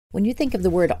When you think of the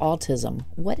word autism,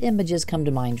 what images come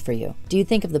to mind for you? Do you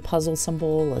think of the puzzle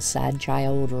symbol, a sad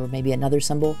child, or maybe another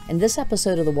symbol? In this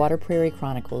episode of the Water Prairie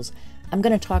Chronicles, I'm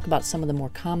going to talk about some of the more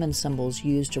common symbols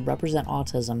used to represent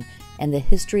autism and the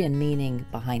history and meaning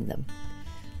behind them.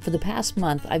 For the past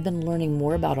month, I've been learning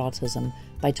more about autism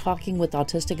by talking with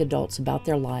autistic adults about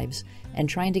their lives and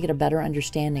trying to get a better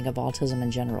understanding of autism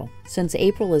in general. Since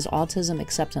April is Autism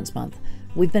Acceptance Month,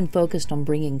 we've been focused on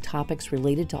bringing topics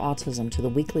related to autism to the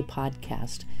weekly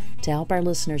podcast to help our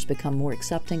listeners become more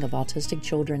accepting of autistic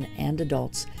children and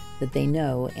adults that they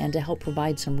know, and to help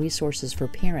provide some resources for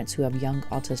parents who have young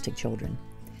autistic children.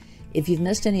 If you've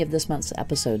missed any of this month's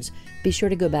episodes, be sure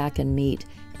to go back and meet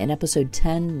in episode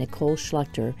 10, Nicole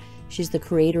Schlechter. She's the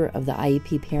creator of the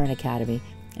IEP Parent Academy,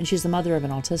 and she's the mother of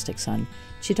an autistic son.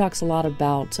 She talks a lot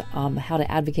about how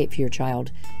to advocate for your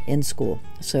child in school.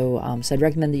 So I'd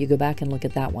recommend that you go back and look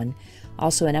at that one.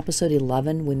 Also in episode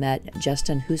 11, we met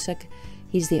Justin Husek.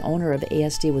 He's the owner of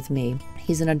ASD With Me.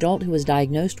 He's an adult who was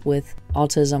diagnosed with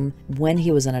autism when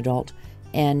he was an adult,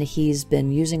 and he's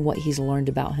been using what he's learned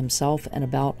about himself and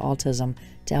about autism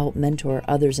to help mentor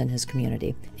others in his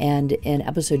community. And in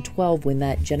episode 12, we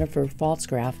met Jennifer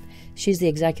Faltzgraff. She's the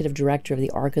executive director of the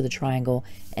Arc of the Triangle,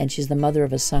 and she's the mother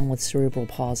of a son with cerebral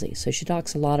palsy. So she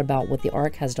talks a lot about what the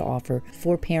Arc has to offer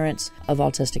for parents of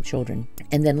autistic children.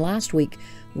 And then last week,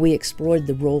 we explored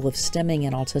the role of stemming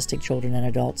in autistic children and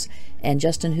adults, and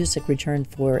Justin Husek returned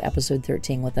for episode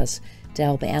 13 with us to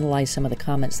help analyze some of the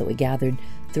comments that we gathered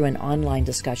through an online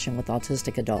discussion with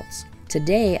autistic adults.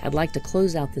 Today, I'd like to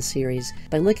close out this series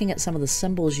by looking at some of the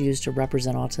symbols used to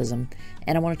represent autism,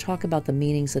 and I want to talk about the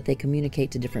meanings that they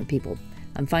communicate to different people.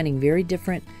 I'm finding very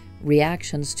different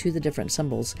reactions to the different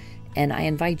symbols, and I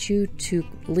invite you to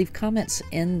leave comments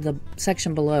in the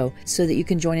section below so that you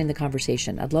can join in the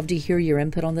conversation. I'd love to hear your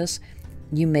input on this.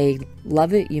 You may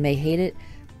love it, you may hate it,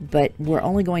 but we're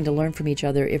only going to learn from each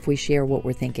other if we share what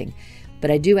we're thinking.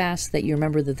 But I do ask that you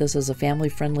remember that this is a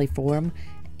family-friendly forum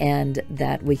and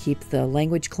that we keep the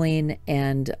language clean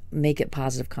and make it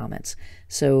positive comments.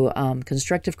 So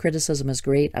constructive criticism is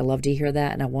great. I love to hear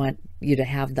that, and I want you to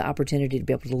have the opportunity to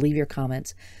be able to leave your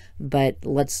comments. But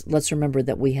let's remember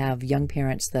that we have young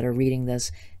parents that are reading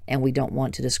this, and we don't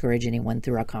want to discourage anyone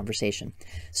through our conversation.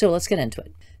 So let's get into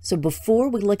it. So before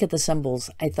we look at the symbols,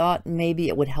 I thought maybe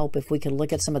it would help if we could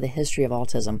look at some of the history of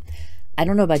autism. I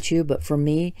don't know about you, but for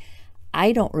me,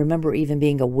 I don't remember even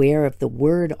being aware of the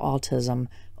word autism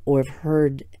or have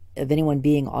heard of anyone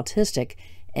being autistic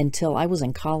until I was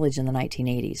in college in the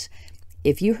 1980s.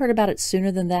 If you heard about it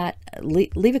sooner than that,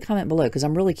 leave a comment below, because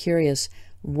I'm really curious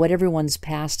what everyone's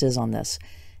past is on this.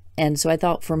 And so I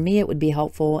thought for me it would be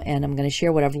helpful, and I'm going to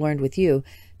share what I've learned with you,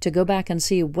 to go back and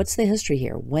see what's the history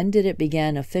here. When did it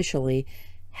begin officially?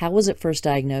 How was it first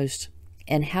diagnosed?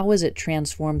 And how has it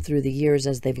transformed through the years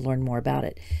as they've learned more about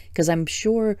it? Because I'm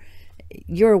sure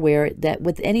you're aware that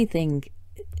with anything,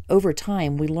 over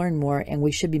time, we learn more, and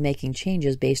we should be making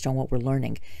changes based on what we're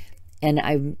learning. And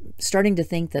I'm starting to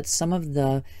think that some of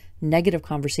the negative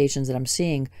conversations that I'm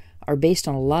seeing are based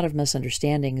on a lot of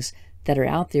misunderstandings that are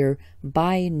out there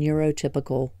by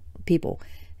neurotypical people.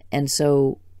 And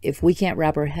so if we can't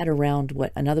wrap our head around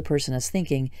what another person is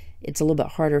thinking, it's a little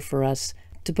bit harder for us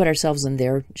to put ourselves in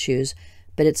their shoes,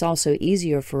 but it's also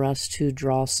easier for us to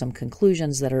draw some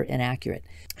conclusions that are inaccurate.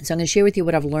 So I'm going to share with you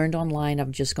what I've learned online.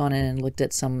 I've just gone in and looked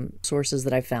at some sources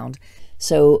that I found.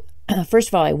 So first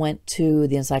of all, I went to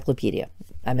the encyclopedia.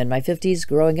 I'm in my 50s.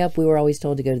 Growing up, we were always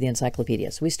told to go to the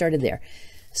encyclopedia. So we started there.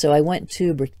 So I went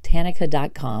to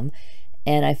Britannica.com,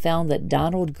 and I found that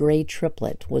Donald Gray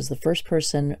Triplett was the first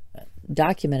person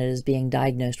documented as being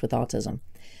diagnosed with autism.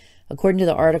 According to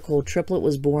the article, Triplett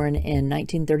was born in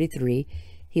 1933.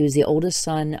 He was the oldest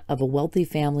son of a wealthy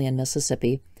family in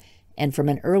Mississippi. And from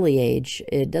an early age,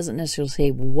 it doesn't necessarily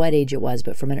say what age it was,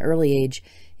 but from an early age,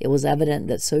 it was evident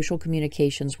that social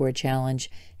communications were a challenge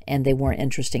and they weren't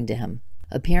interesting to him.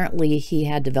 Apparently, he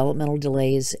had developmental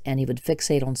delays, and he would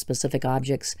fixate on specific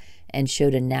objects and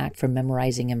showed a knack for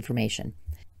memorizing information.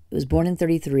 He was born in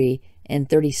 33. In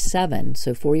 37,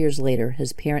 so 4 years later,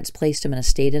 his parents placed him in a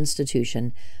state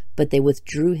institution, but they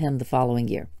withdrew him the following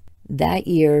year. That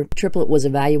year, Triplett was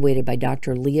evaluated by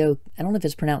Dr. Leo, I don't know if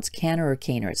it's pronounced Kanner or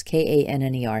Kaner, it's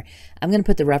Kanner. I'm going to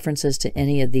put the references to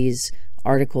any of these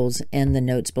articles in the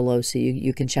notes below so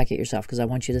you can check it yourself, because I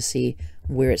want you to see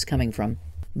where it's coming from.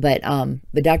 But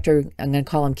Dr., I'm going to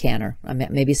call him Kanner. I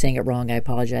may be saying it wrong. I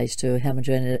apologize to him and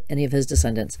to any of his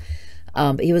descendants.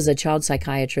 He was a child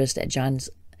psychiatrist at Johns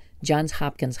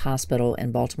Hopkins Hospital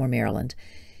in Baltimore, Maryland.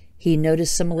 He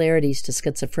noticed similarities to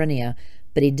schizophrenia,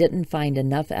 but he didn't find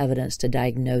enough evidence to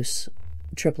diagnose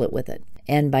Triplett with it.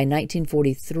 And by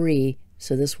 1943,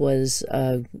 so this was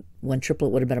when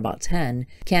Triplett would have been about 10,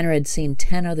 Kanner had seen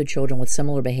 10 other children with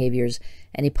similar behaviors,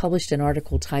 and he published an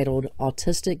article titled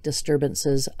Autistic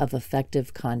Disturbances of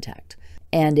Affective Contact.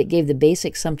 And it gave the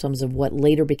basic symptoms of what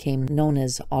later became known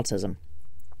as autism.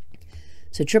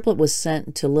 So Triplett was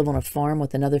sent to live on a farm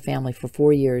with another family for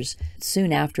 4 years,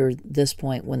 soon after this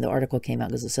point when the article came out,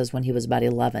 because it says when he was about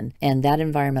 11. And that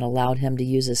environment allowed him to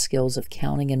use his skills of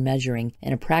counting and measuring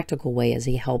in a practical way as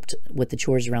he helped with the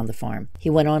chores around the farm. He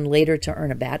went on later to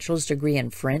earn a bachelor's degree in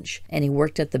French, and he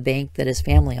worked at the bank that his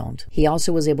family owned. He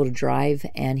also was able to drive,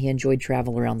 and he enjoyed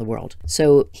travel around the world.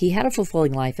 So he had a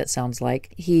fulfilling life, it sounds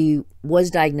like. He was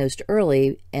diagnosed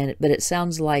early, but it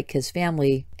sounds like his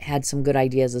family had some good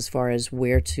ideas as far as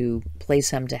where to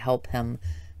place him to help him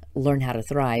learn how to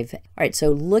thrive. All right, so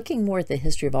looking more at the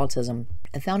history of autism,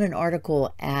 I found an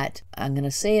article at, I'm going to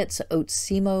say it's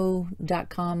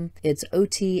otsimo.com. It's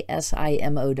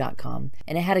otsimo.com.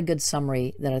 And it had a good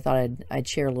summary that I thought I'd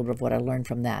share a little bit of what I learned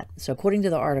from that. So according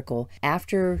to the article,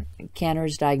 after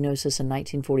Kanner's diagnosis in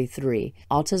 1943,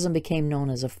 autism became known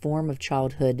as a form of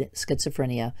childhood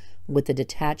schizophrenia with a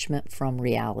detachment from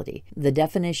reality. The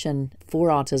definition for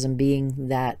autism being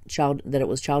that it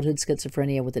was childhood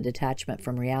schizophrenia with a detachment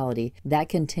from reality, that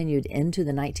continued into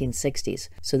the 1960s.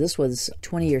 So this was a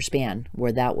 20-year span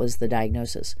where that was the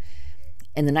diagnosis.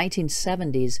 In the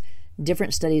 1970s,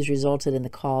 different studies resulted in the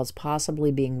cause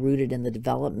possibly being rooted in the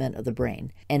development of the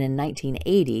brain. And in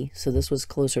 1980, so this was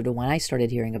closer to when I started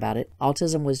hearing about it,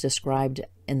 autism was described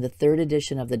in the 3rd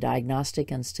edition of the Diagnostic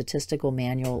and Statistical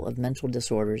Manual of Mental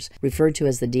Disorders, referred to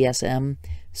as the DSM.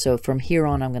 So from here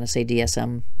on, I'm going to say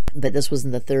DSM, but this was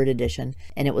in the 3rd edition,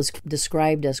 and it was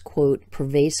described as, quote,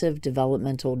 pervasive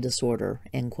developmental disorder,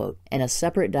 end quote, and a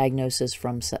separate diagnosis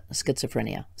from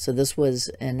schizophrenia. So this was,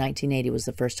 in 1980, was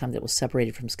the first time that it was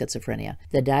separated from schizophrenia.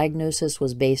 The diagnosis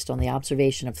was based on the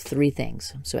observation of 3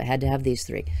 things, so it had to have these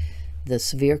 3. The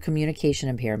severe communication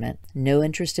impairment, no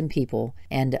interest in people,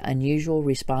 and unusual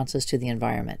responses to the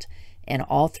environment. And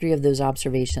all 3 of those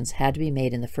observations had to be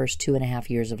made in the first 2.5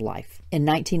 years of life. In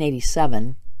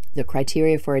 1987, the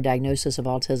criteria for a diagnosis of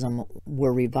autism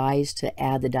were revised to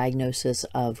add the diagnosis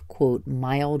of, quote,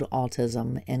 mild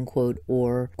autism, end quote,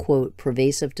 or, quote,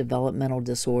 pervasive developmental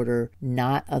disorder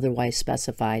not otherwise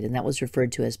specified, and that was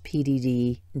referred to as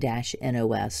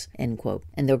PDD-NOS, end quote.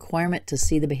 And the requirement to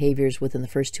see the behaviors within the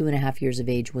first 2.5 years of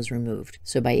age was removed.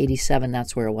 So by 87,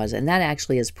 that's where it was. And that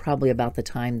actually is probably about the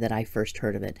time that I first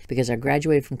heard of it, because I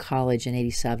graduated from college in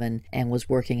 87 and was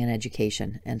working in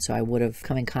education. And so I would have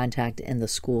come in contact in the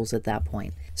schools at that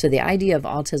point. So the idea of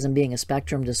autism being a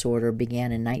spectrum disorder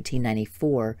began in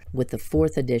 1994 with the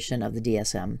 4th edition of the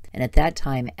DSM. And at that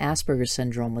time, Asperger's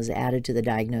syndrome was added to the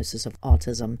diagnosis of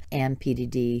autism and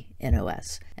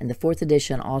PDD-NOS. And the 4th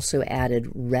edition also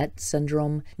added Rett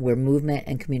syndrome, where movement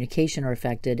and communication are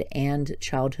affected, and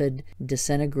childhood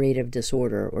disintegrative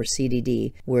disorder, or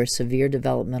CDD, where severe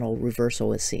developmental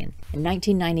reversal is seen. In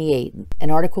 1998, an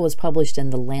article was published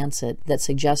in The Lancet that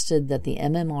suggested that the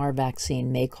MMR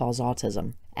vaccine may cause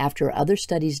autism. After other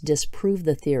studies disproved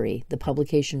the theory, the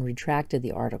publication retracted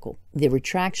the article. The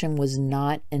retraction was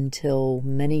not until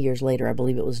many years later. I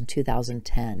believe it was in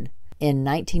 2010. In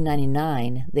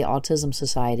 1999, the Autism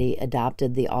Society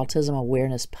adopted the Autism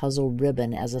Awareness Puzzle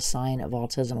Ribbon as a sign of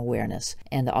autism awareness.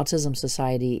 And the Autism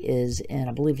Society is in,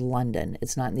 I believe, London.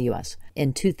 It's not in the US.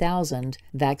 In 2000,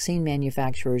 vaccine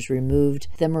manufacturers removed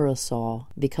thimerosal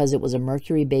because it was a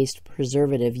mercury-based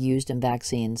preservative used in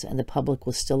vaccines, and the public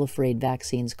was still afraid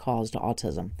vaccines caused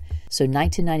autism. So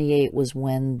 1998 was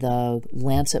when the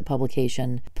Lancet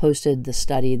publication posted the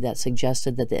study that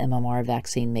suggested that the MMR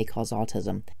vaccine may cause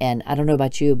autism. And I don't know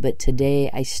about you, but today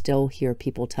I still hear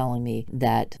people telling me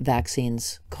that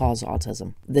vaccines cause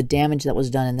autism. The damage that was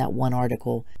done in that one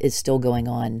article is still going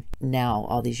on now,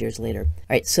 all these years later. All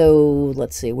right, so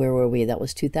let's see, where were we? That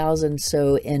was 2000.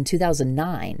 So in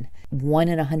 2009, 1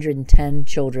 in 110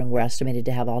 children were estimated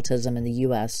to have autism in the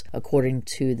U.S., according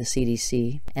to the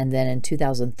CDC. And then in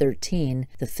 2013,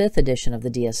 the 5th edition of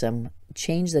the DSM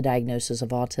changed the diagnosis of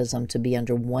autism to be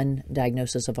under one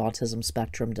diagnosis of autism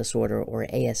spectrum disorder, or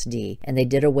ASD, and they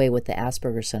did away with the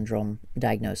Asperger's syndrome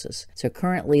diagnosis. So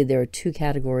currently there are 2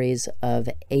 categories of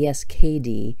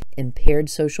ASKD, impaired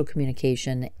social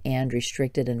communication and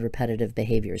restricted and repetitive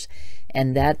behaviors.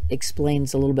 And that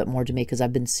explains a little bit more to me, because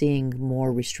I've been seeing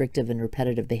more restrictive and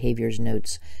repetitive behaviors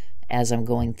notes as I'm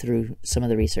going through some of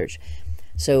the research.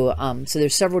 So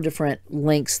there's several different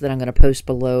links that I'm going to post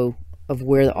below of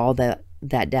where all that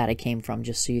data came from,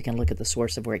 just so you can look at the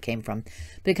source of where it came from.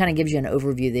 But it kind of gives you an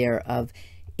overview there of,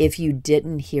 if you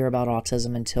didn't hear about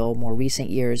autism until more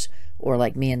recent years, or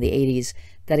like me in the 80s,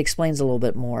 that explains a little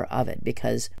bit more of it,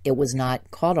 because it was not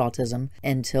called autism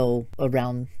until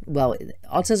around, well,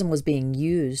 autism was being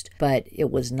used, but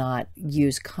it was not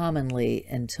used commonly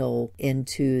until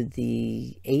into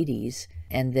the 80s.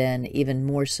 And then even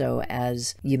more so,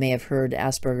 as you may have heard,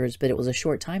 Asperger's, but it was a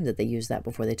short time that they used that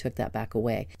before they took that back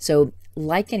away. So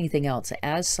like anything else,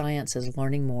 as science is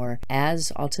learning more,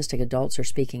 as autistic adults are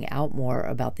speaking out more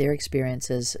about their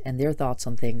experiences and their thoughts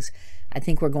on things, I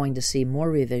think we're going to see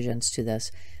more revisions to this.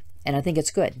 And I think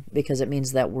it's good, because it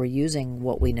means that we're using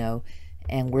what we know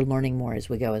and we're learning more as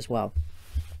we go as well.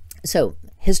 So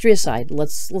history aside,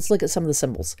 let's look at some of the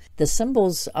symbols. The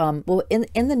symbols, well,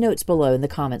 in the notes below in the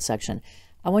comment section,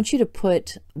 I want you to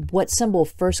put what symbol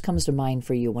first comes to mind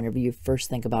for you whenever you first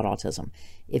think about autism.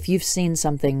 If you've seen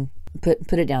something,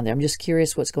 put it down there. I'm just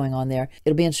curious what's going on there.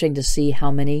 It'll be interesting to see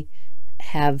how many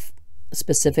have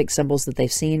specific symbols that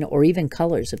they've seen, or even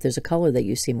colors, if there's a color that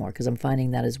you see more, because I'm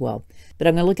finding that as well. But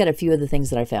I'm going to look at a few of the things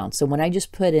that I found. So when I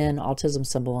just put in autism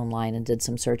symbol online and did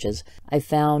some searches, I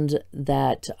found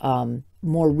that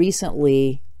more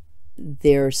recently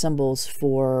there are symbols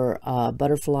for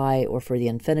butterfly or for the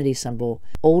infinity symbol.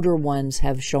 Older ones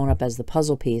have shown up as the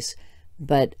puzzle piece,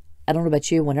 but I don't know about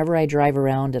you, whenever I drive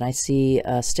around and I see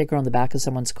a sticker on the back of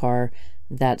someone's car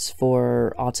that's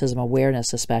for autism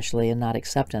awareness especially, and not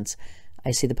acceptance, I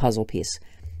see the puzzle piece.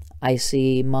 I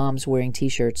see moms wearing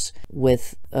t-shirts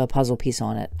with a puzzle piece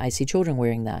on it. I see children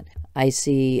wearing that. I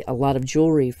see a lot of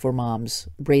jewelry for moms,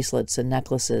 bracelets and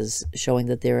necklaces showing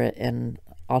that they're an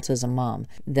autism mom,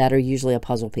 that are usually a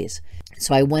puzzle piece.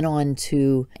 So I went on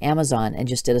to Amazon and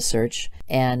just did a search,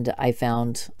 and I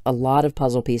found a lot of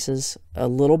puzzle pieces, a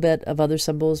little bit of other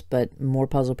symbols, but more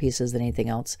puzzle pieces than anything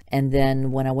else. And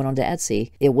then when I went on to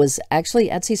Etsy, it was actually,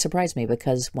 Etsy surprised me,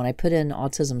 because when I put in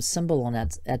autism symbol on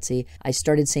Etsy, I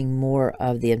started seeing more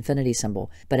of the infinity symbol.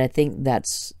 But I think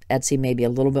that's Etsy may be a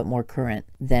little bit more current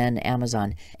than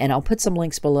Amazon. And I'll put some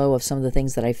links below of some of the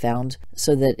things that I found,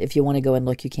 so that if you want to go and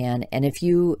look, you can. And if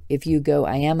you go,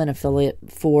 I am an affiliate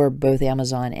for both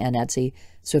Amazon and Etsy.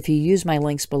 So if you use my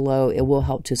links below, it will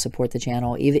help to support the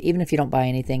channel. Even if you don't buy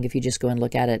anything, if you just go and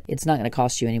look at it, it's not going to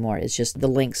cost you anymore. It's just the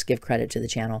links give credit to the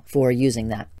channel for using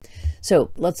that.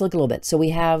 So let's look a little bit. So we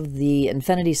have the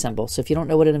infinity symbol. So if you don't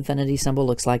know what an infinity symbol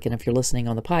looks like, and if you're listening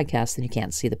on the podcast, then you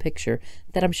can't see the picture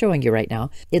that I'm showing you right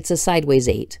now. It's a sideways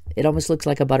 8. It almost looks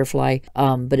like a butterfly,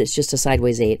 but it's just a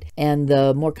sideways 8. And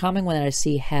the more common one that I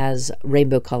see has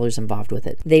rainbow colors involved with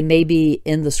it. They may be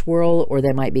in the swirl, or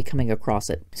they might be coming across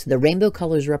it. So the rainbow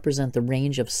colors represent the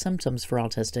range of symptoms for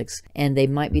autistics, and they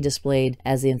might be displayed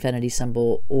as the infinity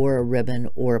symbol, or a ribbon,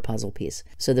 or a puzzle piece.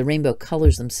 So the rainbow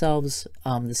colors themselves,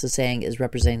 this is saying, is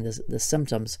representing the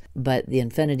symptoms, but the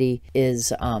infinity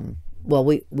is well,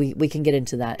 we can get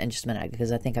into that in just a minute,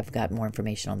 because I think I've got more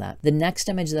information on that. The next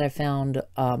image that I found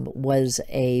was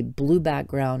a blue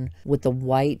background with the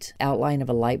white outline of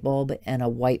a light bulb and a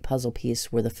white puzzle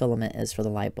piece where the filament is for the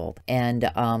light bulb. And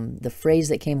the phrase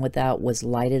that came with that was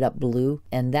 "lighted up blue,"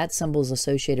 and that symbol is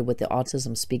associated with the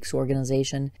Autism Speaks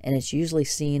organization, and it's usually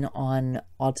seen on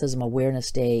Autism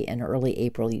Awareness Day in early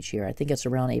April each year. I think it's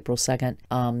around April 2nd.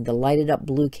 The Lighted Up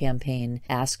Blue campaign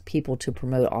asks people to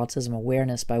promote autism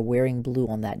awareness by wearing blue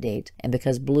on that date. And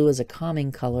because blue is a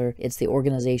calming color, it's the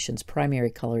organization's primary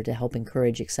color to help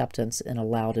encourage acceptance in a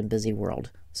loud and busy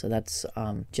world. So that's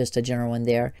just a general one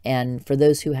there. And for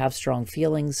those who have strong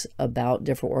feelings about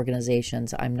different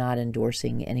organizations, I'm not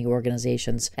endorsing any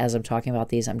organizations as I'm talking about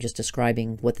these. I'm just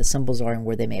describing what the symbols are and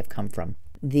where they may have come from.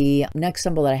 The next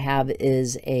symbol that I have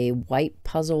is a white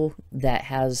puzzle that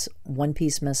has one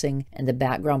piece missing, and the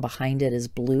background behind it is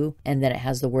blue, and then it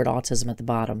has the word autism at the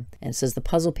bottom. And it says the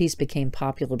puzzle piece became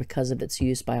popular because of its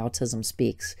use by Autism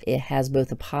Speaks. It has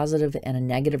both a positive and a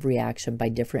negative reaction by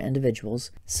different individuals.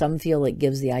 Some feel it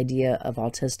gives the idea of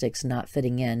autistics not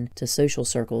fitting in to social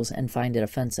circles and find it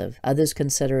offensive. Others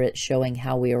consider it showing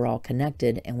how we are all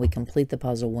connected and we complete the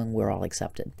puzzle when we're all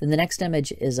accepted. Then the next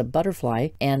image is a butterfly,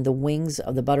 and the wings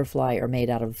of the butterfly are made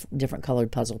out of different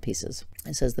colored puzzle pieces.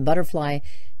 It says the butterfly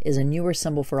is a newer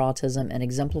symbol for autism and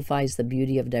exemplifies the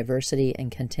beauty of diversity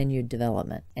and continued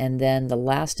development. And then the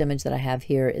last image that I have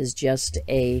here is just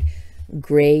a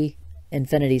gray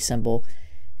infinity symbol,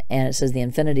 and it says the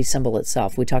infinity symbol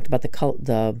itself. We talked about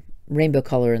the rainbow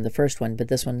color in the first one, but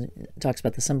this one talks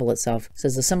about the symbol itself. It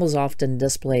says the symbol is often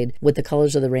displayed with the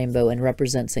colors of the rainbow and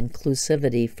represents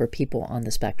inclusivity for people on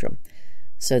the spectrum.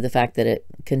 So the fact that it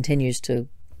continues to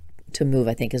to move,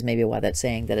 I think, is maybe why that's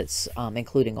saying that it's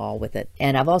including all with it.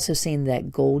 And I've also seen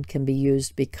that gold can be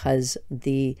used because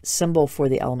the symbol for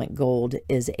the element gold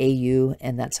is AU,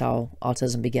 and that's how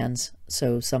autism begins.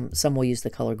 So some will use the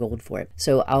color gold for it.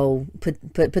 So I'll put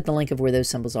the link of where those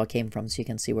symbols all came from so you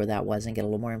can see where that was and get a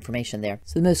little more information there.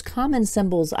 So the most common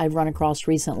symbols I've run across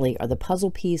recently are the puzzle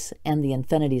piece and the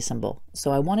infinity symbol.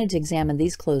 So I wanted to examine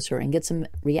these closer and get some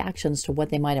reactions to what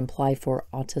they might imply for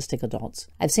autistic adults.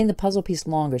 I've seen the puzzle piece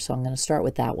longer, so I'm going to start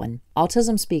with that one.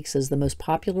 Autism Speaks is the most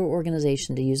popular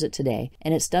organization to use it today,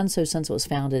 and it's done so since it was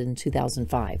founded in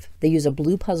 2005. They use a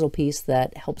blue puzzle piece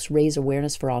that helps raise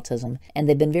awareness for autism, and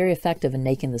they've been very effective in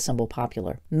making the symbol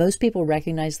popular. Most people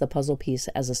recognize the puzzle piece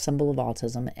as a symbol of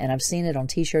autism, and I've seen it on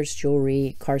t-shirts,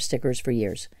 jewelry, car stickers for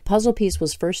years. Puzzle piece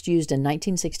was first used in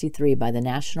 1963 by the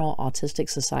National Autistic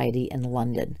Society in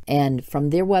London. And from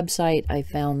their website, I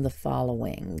found the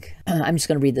following. I'm just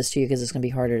going to read this to you because it's going to be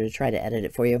harder to try to edit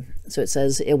it for you. So it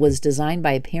says, it was designed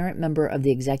by a parent member of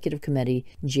the executive committee,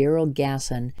 Gerald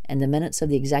Gasson, and the minutes of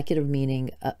the executive meeting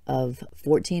of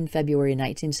 14 February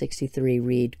 1963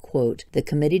 read, quote, "The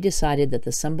committee decided that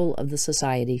the symbol of the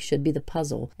society should be the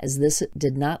puzzle, as this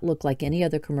did not look like any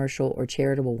other commercial or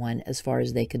charitable one as far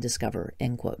as they could discover,"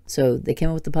 end quote. So they came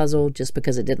up with the puzzle just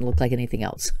because it didn't look like anything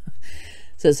else.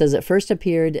 So it says it first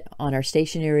appeared on our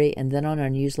stationery and then on our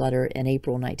newsletter in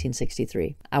April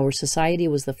 1963. Our society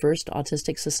was the first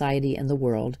autistic society in the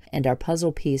world, and our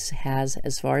puzzle piece has,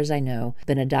 as far as I know,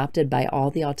 been adopted by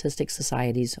all the autistic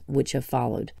societies which have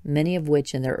followed, many of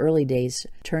which in their early days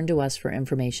turned to us for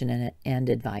information and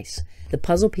advice. The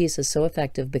puzzle piece is so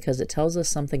effective because it tells us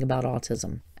something about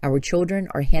autism. Our children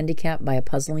are handicapped by a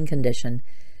puzzling condition.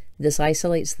 This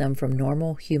isolates them from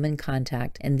normal human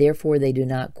contact, and therefore they do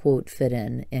not, quote, fit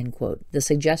in, end quote. The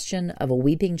suggestion of a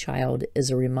weeping child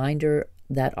is a reminder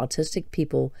that autistic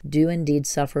people do indeed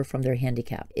suffer from their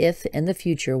handicap. If in the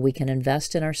future we can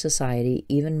invest in our society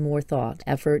even more thought,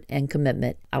 effort, and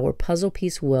commitment, our puzzle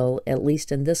piece will, at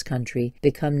least in this country,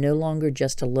 become no longer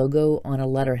just a logo on a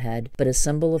letterhead, but a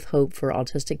symbol of hope for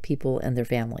autistic people and their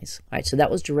families. All right, so that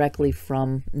was directly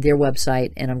from their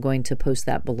website, and I'm going to post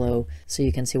that below so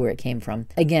you can see where it came from.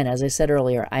 Again, as I said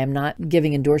earlier, I am not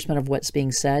giving endorsement of what's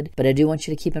being said, but I do want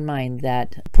you to keep in mind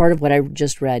that part of what I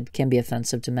just read can be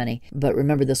offensive to many. But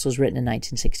remember, this was written in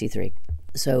 1963.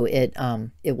 So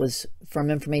it was from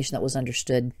information that was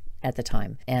understood at the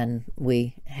time, and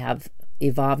we have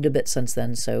evolved a bit since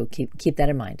then, so keep that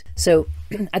in mind. So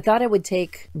I thought I would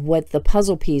take what the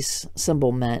puzzle piece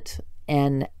symbol meant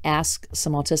and ask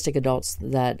some autistic adults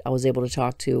that I was able to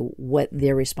talk to what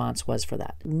their response was for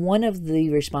that. One of the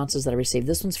responses that I received,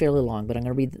 this one's fairly long, but I'm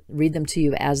going to read them to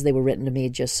you as they were written to me,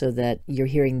 just so that you're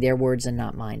hearing their words and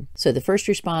not mine. So the first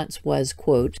response was,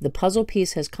 quote, "The puzzle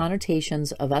piece has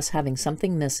connotations of us having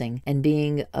something missing and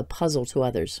being a puzzle to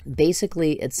others.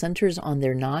 Basically, it centers on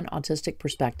their non-autistic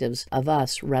perspectives of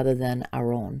us rather than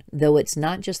our own. Though it's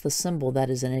not just the symbol that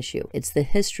is an issue. It's the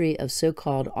history of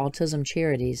so-called autism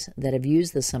charities that have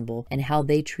used the symbol and how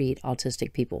they treat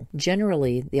autistic people.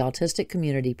 Generally, the autistic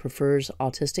community prefers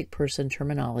autistic person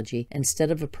terminology instead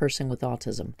of a person with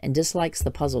autism and dislikes the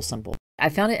puzzle symbol. I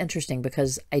found it interesting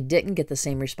because I didn't get the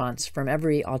same response from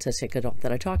every autistic adult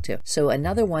that I talked to. So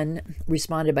another one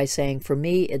responded by saying, for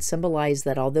me, it symbolized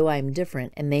that although I am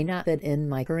different and may not fit in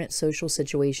my current social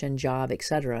situation, job,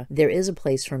 etc., there is a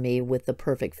place for me with the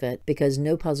perfect fit because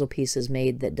no puzzle piece is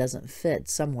made that doesn't fit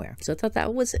somewhere. So I thought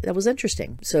that was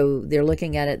interesting. So they're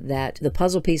looking at it that the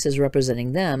puzzle piece is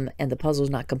representing them and the puzzle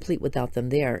is not complete without them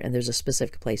there, and there's a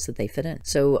specific place that they fit in.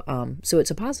 So so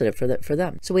it's a positive for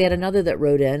them. So we had another that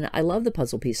wrote in, I love the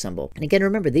puzzle piece symbol. And again,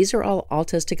 remember, these are all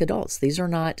autistic adults. These are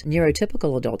not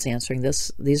neurotypical adults answering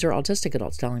this. These are autistic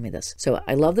adults telling me this. So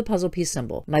I love the puzzle piece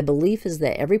symbol. My belief is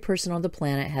that every person on the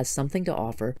planet has something to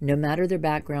offer, no matter their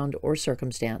background or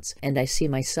circumstance. And I see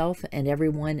myself and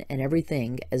everyone and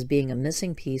everything as being a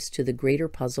missing piece to the greater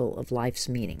puzzle of life's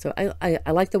meaning. So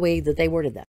I like the way that they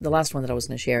worded that. The last one that I was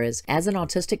going to share is, as an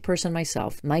autistic person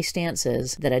myself, my stance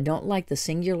is that I don't like the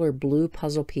singular blue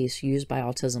puzzle piece used by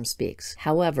Autism Speaks.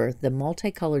 However, the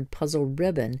multicolored puzzle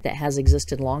ribbon that has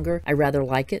existed longer, I rather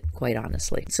like it, quite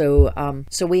honestly. So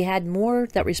so we had more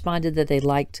that responded that they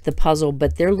liked the puzzle,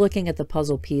 but they're looking at the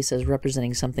puzzle piece as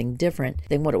representing something different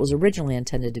than what it was originally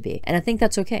intended to be. And I think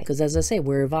that's okay, because as I say,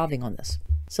 we're evolving on this.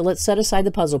 So let's set aside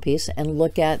the puzzle piece and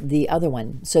look at the other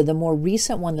one. So the more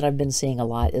recent one that I've been seeing a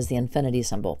lot is the infinity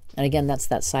symbol. And again, that's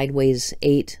that sideways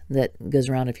 8 that goes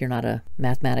around if you're not a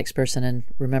mathematics person and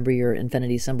remember your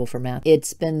infinity symbol for math.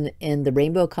 It's been in the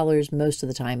rainbow colors most of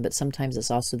the time, but sometimes it's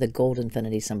also the gold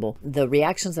infinity symbol. The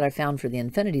reactions that I found for the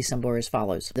infinity symbol are as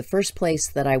follows. The first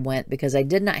place that I went, because I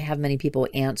did not have many people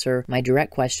answer my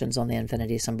direct questions on the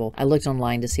infinity symbol, I looked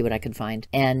online to see what I could find.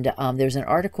 And there's an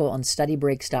article on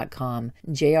studybreaks.com.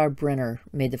 J.R. Brenner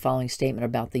made the following statement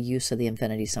about the use of the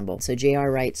infinity symbol. So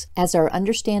J.R. writes, "As our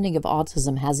understanding of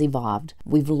autism has evolved,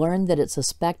 we've learned that it's a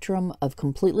spectrum of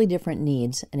completely different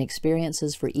needs and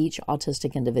experiences for each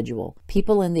autistic individual.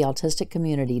 People in the autistic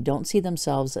community don't see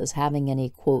themselves as having any,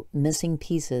 quote, missing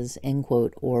pieces, end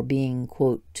quote, or being,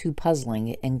 quote, too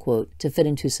puzzling, end quote, to fit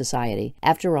into society.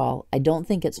 After all, I don't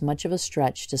think it's much of a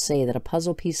stretch to say that a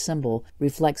puzzle piece symbol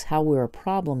reflects how we're a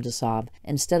problem to solve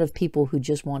instead of people who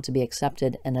just want to be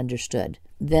accepted and understood."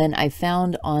 Then I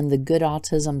found on the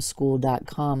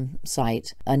goodautismschool.com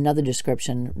site another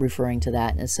description referring to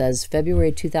that, and it says,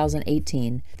 February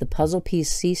 2018, the puzzle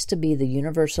piece ceased to be the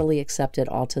universally accepted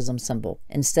autism symbol.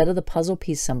 Instead of the puzzle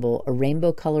piece symbol, a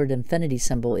rainbow-colored infinity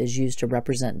symbol is used to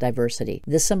represent diversity.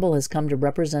 This symbol has come to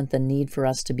represent the need for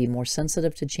us to be more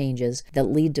sensitive to changes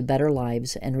that lead to better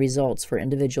lives and results for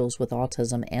individuals with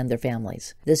autism and their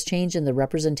families. This change in the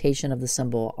representation of the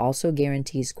symbol also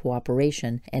guarantees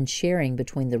cooperation and sharing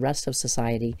between the rest of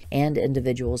society and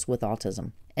individuals with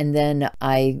autism. And then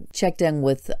I checked in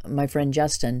with my friend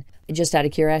Justin. Just out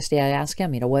of curiosity, I asked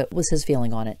him, what was his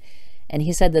feeling on it? And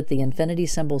he said that the infinity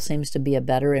symbol seems to be a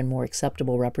better and more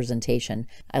acceptable representation.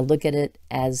 I look at it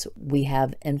as we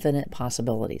have infinite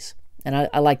possibilities. And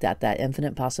I like that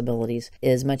infinite possibilities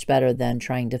is much better than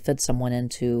trying to fit someone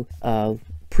into a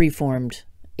preformed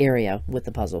area with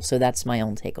the puzzle. So that's my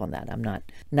own take on that. I'm not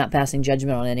passing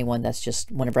judgment on anyone. That's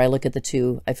just whenever I look at the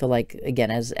two, I feel like,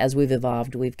 again, as we've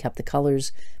evolved, we've kept the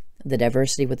colors, the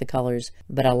diversity with the colors,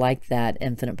 but I like that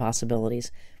infinite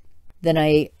possibilities. Then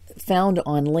I found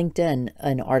on LinkedIn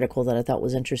an article that I thought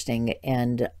was interesting,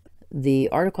 and the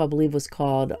article I believe was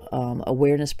called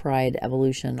Awareness, Pride,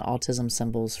 Evolution, Autism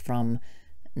Symbols from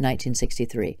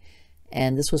 1963.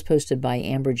 And this was posted by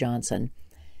Amber Johnson.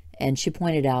 And she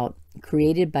pointed out,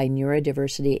 created by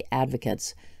neurodiversity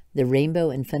advocates, the rainbow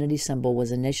infinity symbol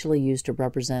was initially used to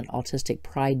represent Autistic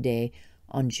Pride Day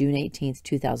on June 18,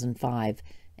 2005,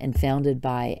 and founded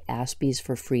by Aspies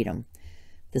for Freedom.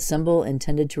 The symbol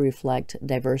intended to reflect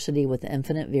diversity with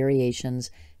infinite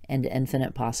variations and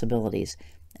infinite possibilities,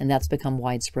 and that's become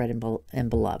widespread and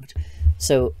beloved.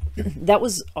 So that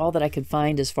was all that I could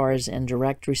find as far as in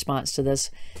direct response to this.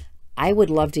 I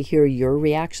would love to hear your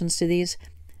reactions to these.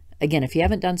 Again, if you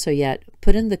haven't done so yet,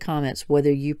 put in the comments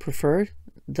whether you prefer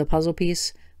the puzzle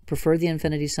piece, prefer the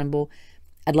infinity symbol.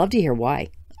 I'd love to hear why.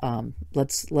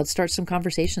 Let's start some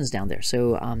conversations down there.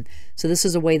 So this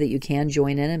is a way that you can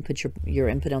join in and put your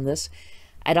input on this.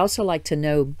 I'd also like to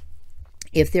know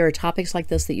if there are topics like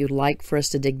this that you'd like for us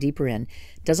to dig deeper in.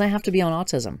 It doesn't have to be on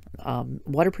autism.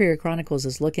 Water Prairie Chronicles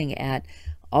is looking at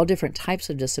all different types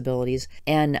of disabilities.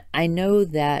 And I know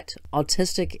that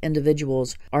autistic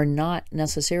individuals are not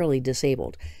necessarily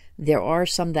disabled. There are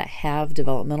some that have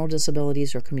developmental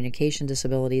disabilities or communication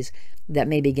disabilities that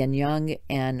may begin young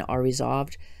and are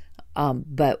resolved.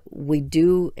 But we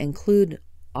do include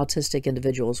autistic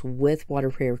individuals with Water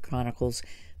Prairie Chronicles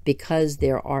because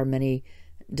there are many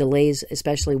delays,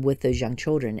 especially with those young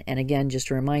children. And again,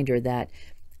 just a reminder that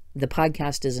the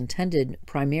podcast is intended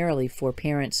primarily for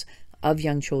parents of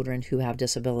young children who have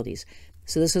disabilities.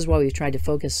 So this is why we've tried to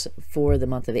focus for the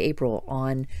month of April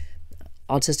on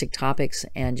autistic topics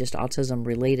and just autism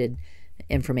related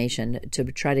information to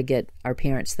try to get our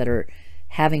parents that are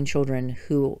having children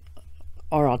who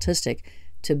are autistic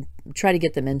to try to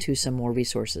get them into some more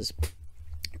resources.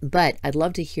 But I'd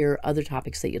love to hear other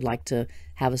topics that you'd like to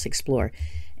have us explore.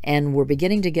 And we're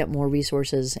beginning to get more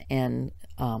resources and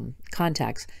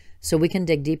contacts so we can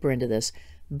dig deeper into this.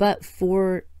 But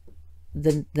for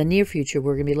the near future,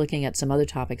 we're going to be looking at some other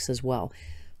topics as well.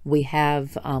 We've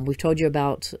told you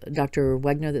about Dr.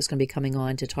 Wegner that's going to be coming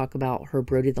on to talk about her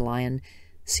Brody the Lion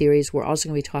series. We're also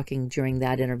going to be talking during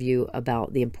that interview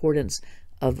about the importance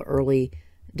of early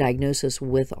diagnosis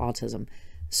with autism.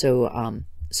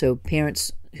 So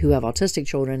parents who have autistic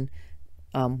children,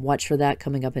 watch for that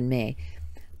coming up in May.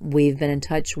 We've been in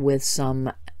touch with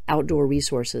some outdoor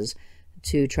resources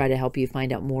to try to help you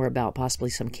find out more about possibly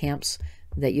some camps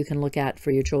that you can look at for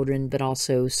your children, but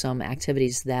also some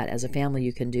activities that as a family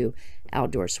you can do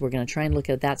outdoors. So we're going to try and look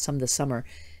at that some this summer.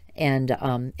 And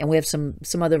we have some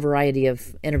other variety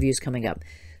of interviews coming up.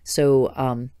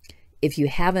 So if you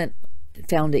haven't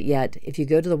found it yet, if you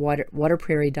go to the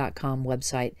waterprairie.com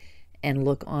website and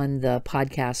look on the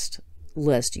podcast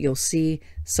list, you'll see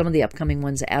some of the upcoming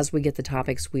ones. As we get the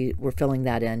topics, we're filling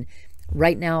that in.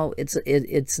 Right now,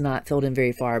 it's not filled in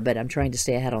very far, but I'm trying to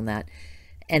stay ahead on that.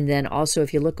 And then also,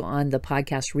 if you look on the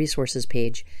podcast resources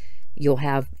page, you'll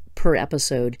have per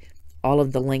episode all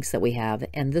of the links that we have.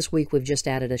 And this week, we've just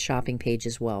added a shopping page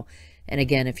as well. And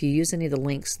again, if you use any of the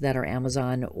links that are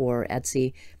Amazon or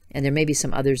Etsy, and there may be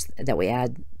some others that we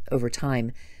add over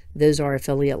time, those are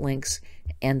affiliate links,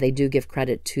 and they do give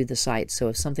credit to the site. So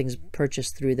if something's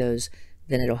purchased through those,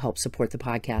 then it'll help support the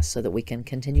podcast so that we can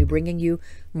continue bringing you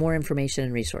more information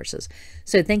and resources.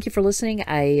 So thank you for listening.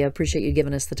 I appreciate you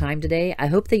giving us the time today. I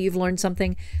hope that you've learned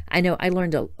something. I know I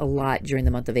learned a lot during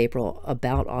the month of April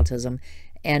about autism,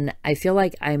 and I feel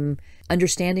like I'm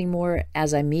understanding more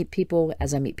as I meet people,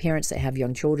 as I meet parents that have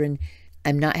young children.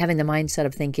 I'm not having the mindset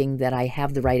of thinking that I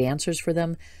have the right answers for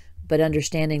them, but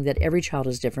understanding that every child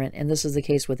is different, and this is the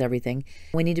case with everything.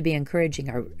 We need to be encouraging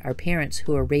our parents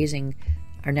who are raising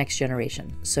our next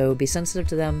generation. So be sensitive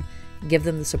to them, give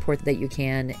them the support that you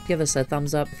can. Give us a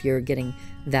thumbs up if you're getting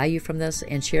value from this,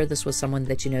 and share this with someone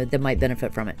that you know that might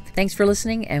benefit from it. Thanks for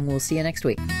listening, and we'll see you next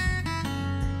week.